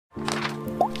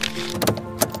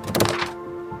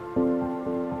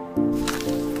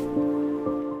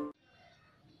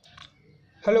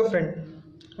Hello friend,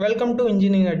 welcome to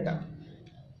Engineering Adda.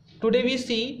 Today we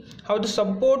see how the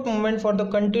support moment for the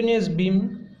continuous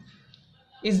beam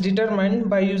is determined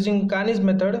by using Kani's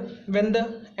method when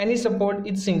any support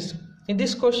is sinks. In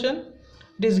this question,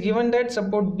 it is given that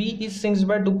support B is sinks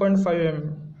by 2.5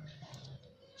 mm.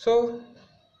 So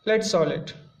let's solve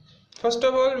it. First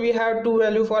of all, we have two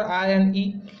values for I and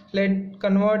E. Let's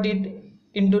convert it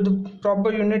into the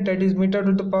proper unit, that is meter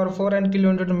to the power 4 and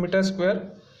kilonewton meter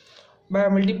square. By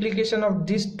multiplication of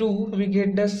these two, we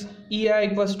get this EI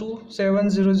equals to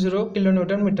 700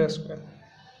 kilonewton meter square.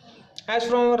 As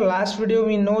from our last video,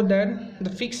 we know that the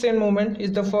fixed end moment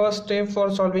is the first step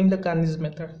for solving the Kani's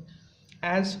method.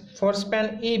 As for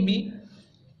span AB,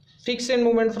 fixed end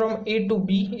moment from A to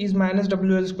B is minus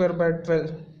WL square by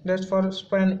 12. That's for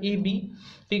span AB.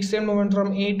 Fixed end moment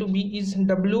from A to B is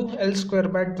WL square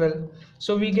by 12.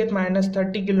 So we get minus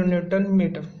 30 kilonewton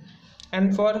meter.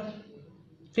 And for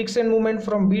fixed end moment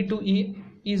from B to E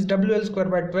is WL square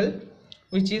by 12,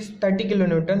 which is 30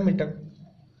 kilonewton meter.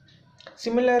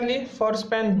 Similarly, for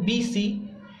span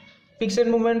BC, fixed end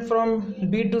moment from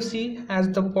B to C, as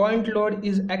the point load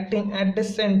is acting at the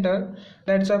center,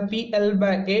 that's a PL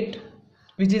by 8,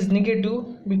 which is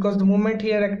negative because the moment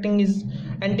here acting is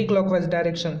anti-clockwise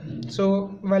direction.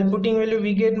 So while putting value,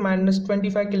 we get minus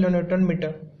 25 kilonewton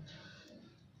meter.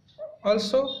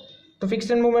 Also, the fixed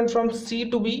end moment from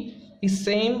C to B is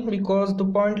same because the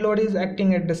point load is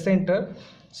acting at the center,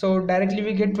 so directly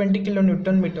we get 20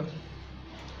 kilonewton meter.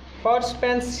 For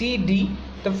span CD,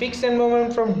 the fixed end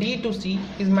moment from D to C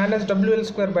is minus WL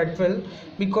square by 12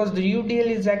 because the UDL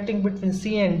is acting between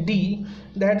C and D.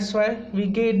 That's why we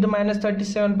get the minus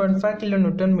 37.5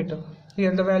 kilonewton meter.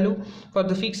 Here the value for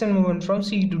the fixed end moment from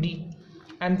C to D.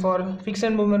 And for fixed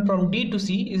end moment from D to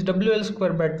C is WL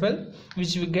square by 12,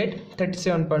 which we get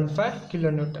 37.5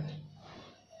 kilonewton.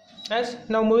 As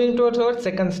now moving towards our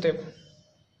second step.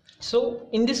 So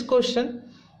in this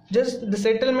question, just the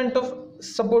settlement of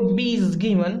support B is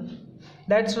given.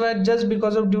 That's why just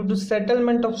because of due to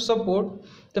settlement of support,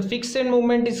 the fixed end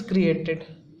moment is created.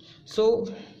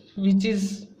 So which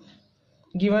is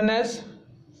given as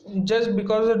just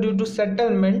because of due to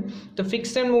settlement, the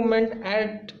fixed end moment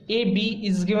at AB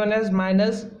is given as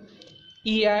minus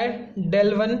EI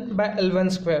del 1 by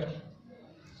L1 square.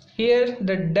 Here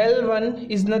the del 1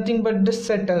 is nothing but the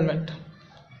settlement,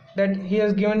 that here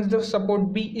is given the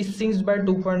support B is sinks by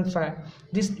 2.5.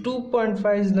 This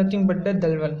 2.5 is nothing but the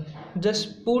del 1.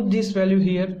 Just put this value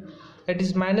here, that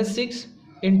is minus 6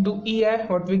 into EI,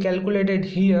 what we calculated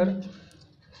here,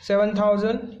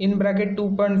 7000 in bracket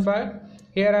 2.5.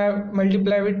 Here I have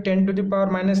multiplied with 10 to the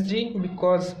power minus 3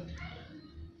 because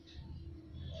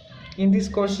in this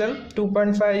question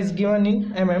 2.5 is given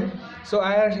in mm. So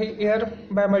I have here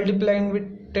by multiplying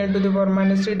with 10 to the power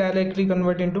minus 3 directly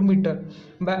convert into meter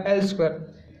by L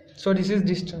square. So this is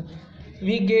distance.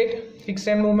 We get fixed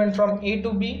end moment from A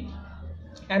to B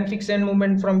and fixed end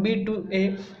moment from B to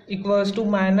A equals to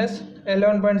minus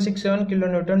 11.67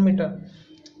 kilonewton meter.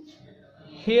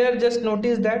 Here just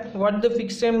notice that what the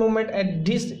fixed end moment at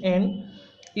this end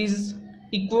is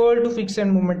equal to fixed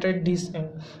end moment at this end,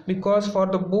 because for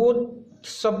the both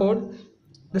support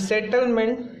the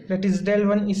settlement, that is del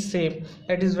 1, is same,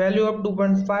 that is value of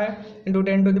 2.5 into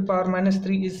 10 to the power minus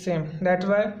 3 is same. That's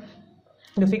why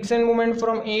the fixed end moment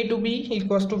from A to B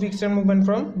equals to fixed end moment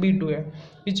from B to A,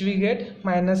 which we get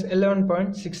minus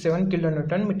 11.67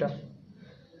 kilonewton meter.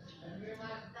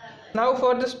 Now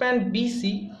for the span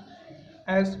BC,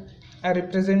 as I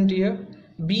represent here,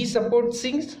 B support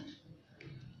sinks,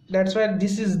 that's why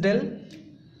this is del,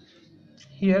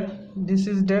 here this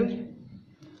is del.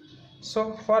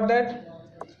 So for that,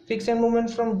 fixed end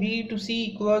moment from B to C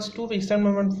equals to fixed end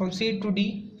moment from C to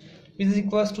D, which is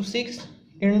equals to 6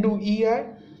 into EI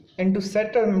into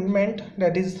settlement,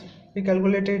 that is we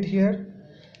calculated here,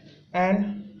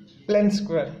 and length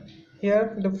square.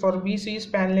 Here the for BC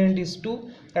span length is 2,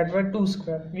 that was 2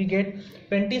 square. We get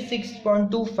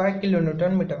 26.25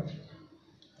 kilonewton meter.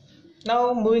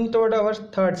 Now moving toward our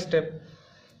third step,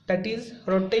 that is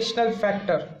rotational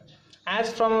factor.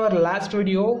 As from our last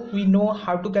video, we know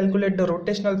how to calculate the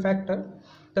rotational factor.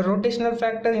 The rotational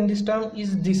factor in this term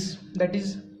is this, that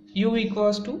is U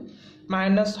equals to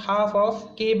minus half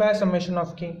of K by summation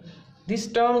of K. This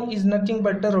term is nothing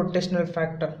but the rotational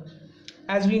factor.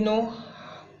 As we know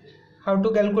how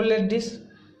to calculate this,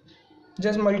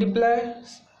 just multiply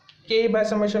K by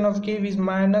summation of K with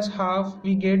minus half,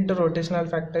 we get the rotational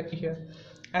factor here.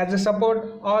 As the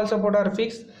support, all support are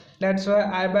fixed, that's why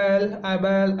I by L, I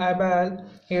by L, I by L,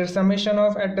 here summation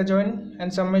of at the joint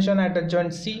and summation at the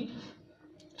joint C.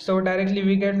 So directly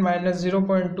we get minus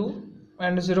 0.2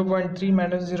 minus 0.3,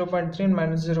 minus 0.3 and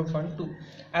minus 0.2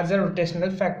 as a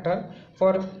rotational factor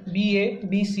for BA,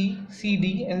 BC,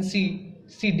 CD and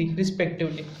CD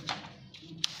respectively.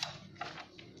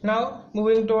 Now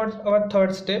moving toward our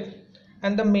third step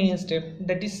and the main step,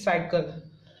 that is cycle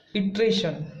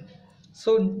iteration.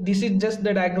 So this is just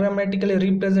the diagrammatical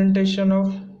representation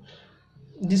of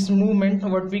this movement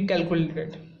what we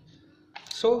calculated.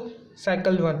 So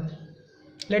cycle 1,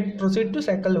 let's proceed to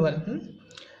cycle 1.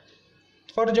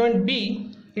 For joint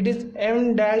B, it is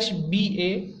M dash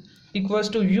BA equals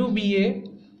to UBA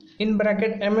in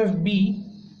bracket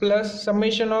MFB plus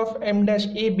summation of M dash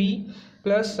AB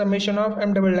plus summation of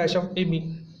M double dash of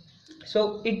AB.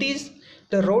 So it is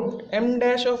the M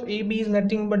dash of AB is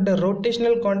nothing but the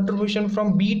rotational contribution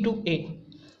from B to A.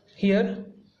 Here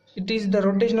it is the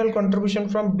rotational contribution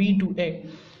from B to A.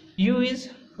 U is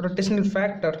rotational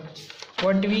factor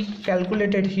what we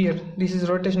calculated here. This is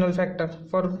rotational factor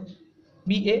for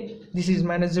BA. This is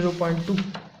minus 0.2.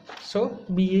 So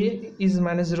BA is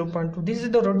minus 0.2. This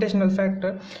is the rotational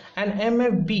factor, and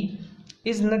MFB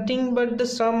is nothing but the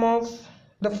sum of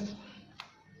the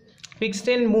fixed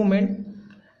end moment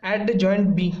at the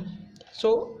joint B.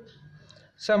 So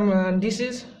this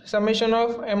is summation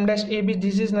of M dash AB.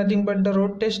 This is nothing but the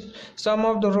sum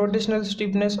of the rotational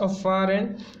stiffness of far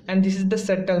end, and this is the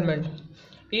settlement.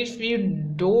 If you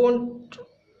don't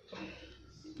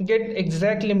get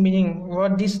exactly meaning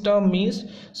what this term means,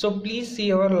 so please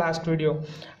see our last video.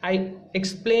 I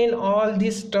explain all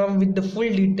this term with the full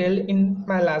detail in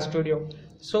my last video.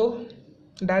 So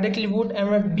directly put,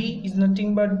 MFB is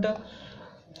nothing but the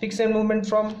fixed end movement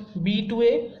from B to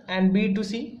A and B to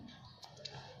C.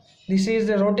 This is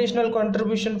the rotational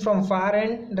contribution from far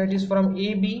end, that is from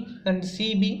AB and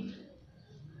CB,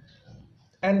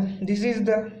 and this is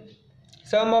the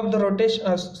sum of the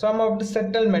rotation, sum of the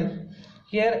settlement.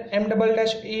 Here M double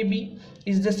dash AB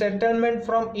is the settlement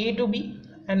from A to B,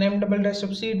 and M double dash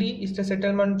of CD is the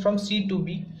settlement from C to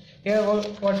B. Here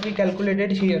what we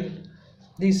calculated here,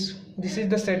 this is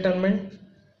the settlement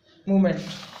movement.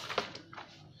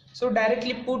 So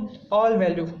directly put all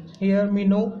value. Here we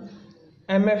know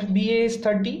MFBA is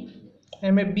 30,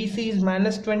 MFBC is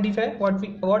minus 25.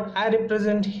 What I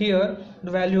represent here,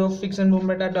 the value of fixed end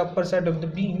movement at the upper side of the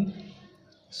beam.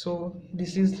 So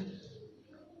this is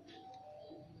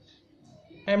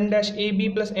M dash AB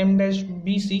plus M dash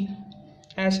BC,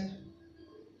 as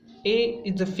A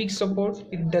is the fixed support,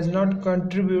 it does not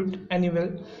contribute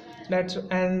anywhere. That's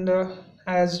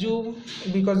as you,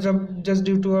 because of just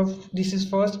due to this is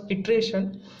first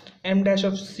iteration, M dash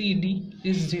of CD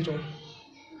is 0,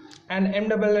 and M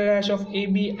double dash of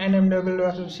AB and M double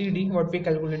dash of CD what we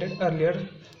calculated earlier,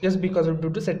 just because of due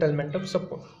to settlement of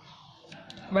support.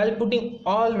 While putting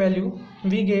all value,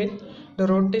 we get the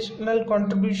rotational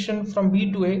contribution from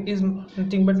B to A is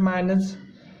nothing but minus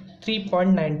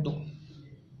 3.92.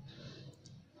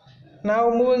 Now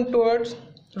moving towards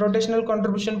rotational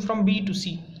contribution from B to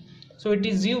C. So it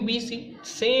is UBC,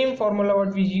 same formula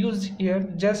what we use here,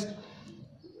 just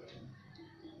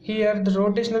here the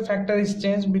rotational factor is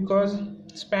changed because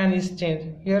span is changed.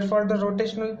 Here for the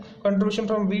rotational contribution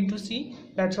from B to C,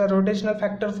 that's a rotational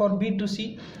factor for B to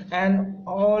C, and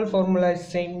all formula is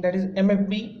same, that is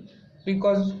MFB,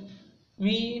 because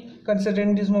we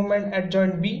considering this moment at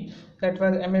joint B, that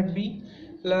was MFB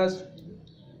plus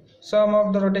sum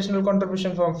of the rotational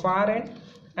contribution from far end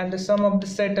and the sum of the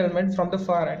settlement from the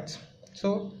far ends.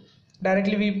 So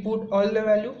directly we put all the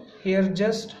value here,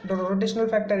 just the rotational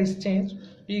factor is changed,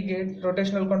 we get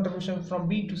rotational contribution from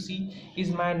B to C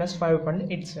is minus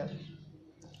 5.87.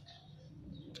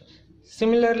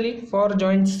 Similarly for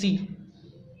joint C,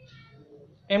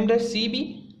 M dash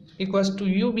CB equals to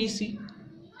UBC,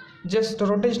 just the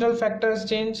rotational factors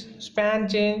change, span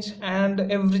change, and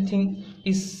everything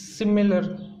is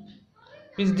similar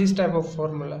with this type of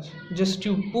formulas. Just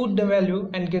you put the value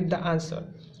and get the answer.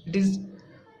 It is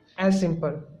as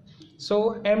simple.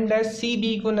 So M dash CB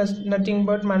equals nothing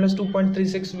but minus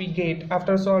 2.36 we get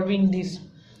after solving this.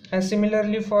 And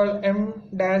similarly for M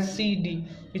dash CD,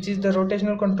 which is the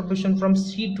rotational contribution from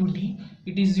C to D,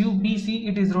 it is UBC,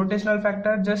 it is rotational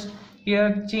factor. Just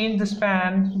here change the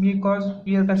span because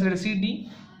we are considered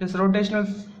CD. This rotational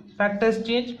factors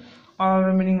change, all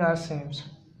remaining are same.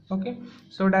 Okay,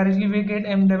 so directly we get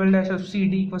M double dash of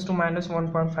CD equals to minus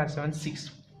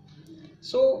 1.576.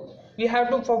 So we have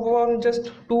to perform just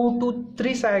 2 to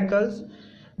 3 cycles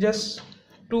just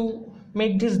to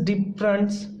make this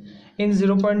difference in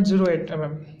 0.08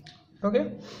 mm.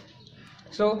 Okay,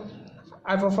 so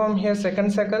I perform here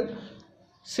second cycle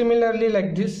similarly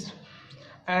like this,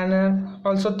 and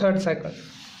also third cycle.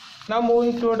 Now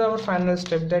moving toward our final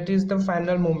step, that is the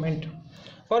final movement.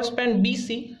 For span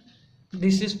BC,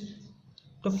 this is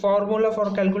the formula for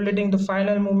calculating the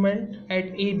final moment at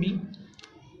AB.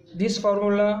 This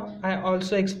formula I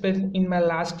also explained in my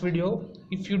last video.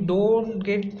 If you don't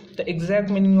get the exact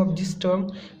meaning of this term,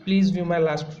 please view my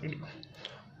last video.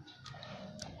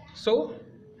 So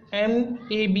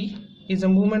MAB is a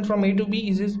movement from A to B.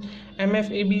 Is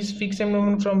MFAB is fixed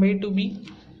movement from A to B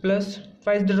plus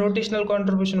twice the rotational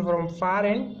contribution from far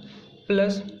end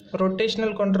plus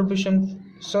rotational contribution.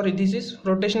 Sorry, this is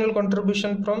rotational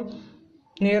contribution from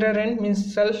nearer end,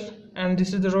 means self, and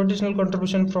this is the rotational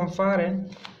contribution from far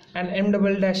end, and M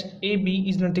double dash AB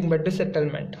is nothing but the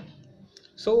settlement.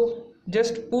 So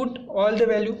just put all the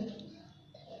value.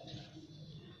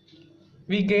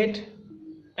 We get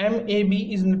MAB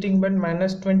is nothing but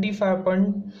minus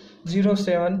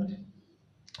 25.07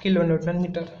 kilonewton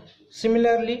meter.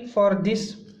 Similarly for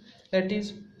this, that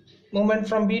is movement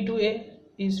from B to A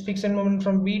is fixed moment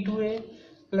from B to A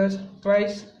plus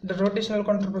twice the rotational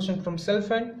contribution from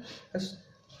self end as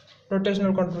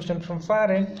rotational contribution from far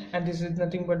end, and this is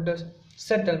nothing but the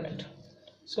settlement.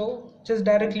 So just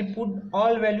directly put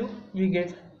all value, we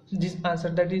get this answer,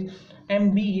 that is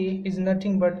MBA is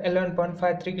nothing but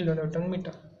 11.53 kilonewton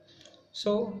meter.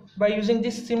 So by using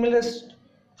this similar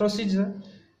procedure,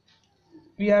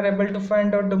 we are able to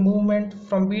find out the movement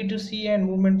from B to C and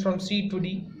movement from C to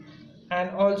D, and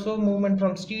also movement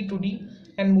from C to D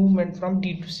and movement from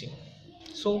D to C.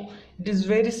 So it is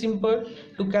very simple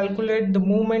to calculate the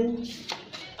movement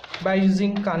by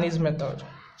using Kani's method.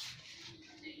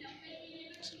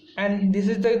 And this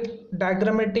is the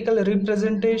diagrammatical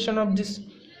representation of this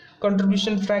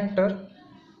contribution factor,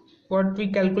 what we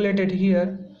calculated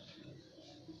here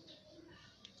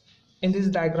in this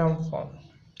diagram form.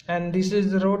 And this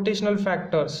is the rotational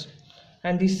factors,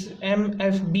 and this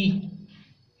MFB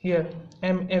here,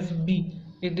 MFB,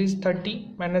 it is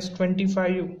 30 minus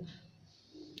 25U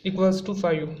equals to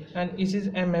 5U, and this is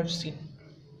MFC.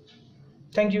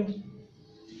 Thank you.